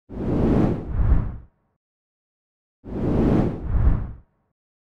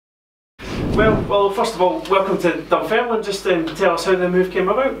well. Well, first of all, welcome to Dunfermline. Just tell us how the move came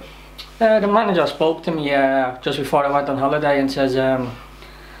about. The manager spoke to me just before I went on holiday and says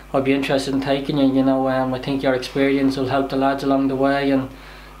I'd be interested in taking you. You know, I think your experience will help the lads along the way, and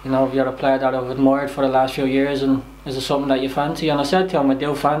you know, you're a player that I've admired for the last few years, and is it something that you fancy? And I said to him, I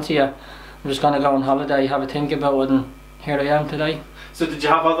do fancy you. I'm just going to go on holiday, have a think about it, and here I am today. So did you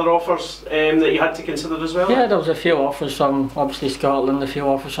have other offers that you had to consider as well? Yeah, there was a few offers from obviously Scotland, a few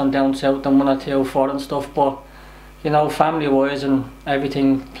offers from down south, and one or two foreign stuff, but you know, family wise and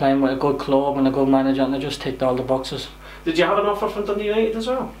everything, playing with a good club and a good manager, and they just ticked all the boxes. Did you have an offer from Dundee United as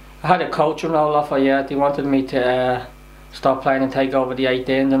well? I had a coaching role offer, yeah. They wanted me to stop playing and take over the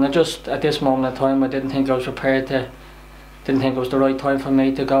 18s, and I just, at this moment in time, I didn't think I was prepared to, didn't think it was the right time for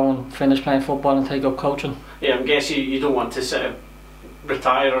me to go and finish playing football and take up coaching. Yeah, I'm guessing you don't want to sort of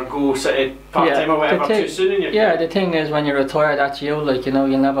retire or go sort of part-time or whatever too soon in your career. Yeah, the thing is, when you retire, that's you, like, you know,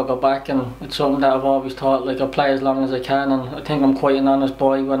 you'll never go back, and it's something that I've always thought, like, I'll play as long as I can, and I think I'm quite an honest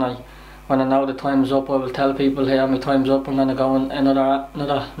boy. When I know the time's up, I will tell people, here, my time's up, I'm going to go in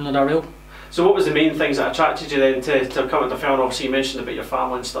another route. So what was the main things that attracted you then to come to Dunfermline? Obviously you mentioned about your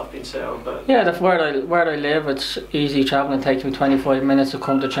family and stuff being settled, but yeah, where I live, it's easy travelling. It takes me 25 minutes to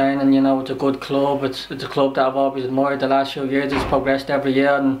come to training. You know, it's a good club. It's a club that I've always admired the last few years. It's progressed every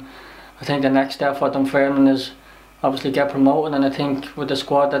year, and I think the next step for Dunfermline is obviously get promoted, and I think with the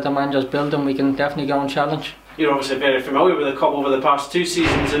squad that the manager's building, we can definitely go and challenge. You're obviously very familiar with the club over the past 2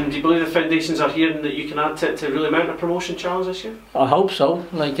 seasons, and do you believe the foundations are here and that you can add to really mount a promotion challenge this year? I hope so.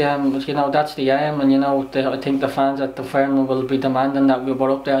 Like, you know, that's the aim, and you know, I think the fans at Dunfermline will be demanding that we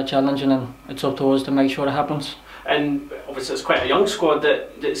were up there challenging, and it's up to us to make sure it happens. And obviously it's quite a young squad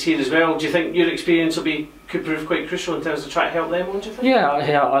that's here as well. Do you think your experience could prove quite crucial in terms of trying to help them on, do you think?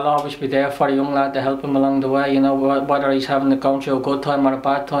 Yeah, I'll always be there for a young lad to help him along the way. You know, whether he's going through a good time or a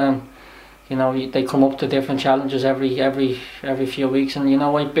bad time. You know, they come up to different challenges every few weeks, and you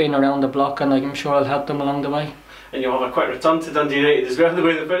know, I've been around the block, and I'm sure I'll help them along the way. And you'll have a quick return to Dundee United as well, the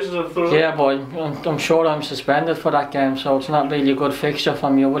way the pitches are thrown. Yeah, boy, I'm sure I'm suspended for that game, so it's not really a good fixture for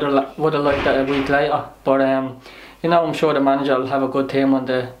me. I would have liked that a week later, but you know, I'm sure the manager will have a good team on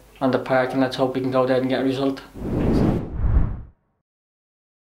the park, and let's hope we can go there and get a result.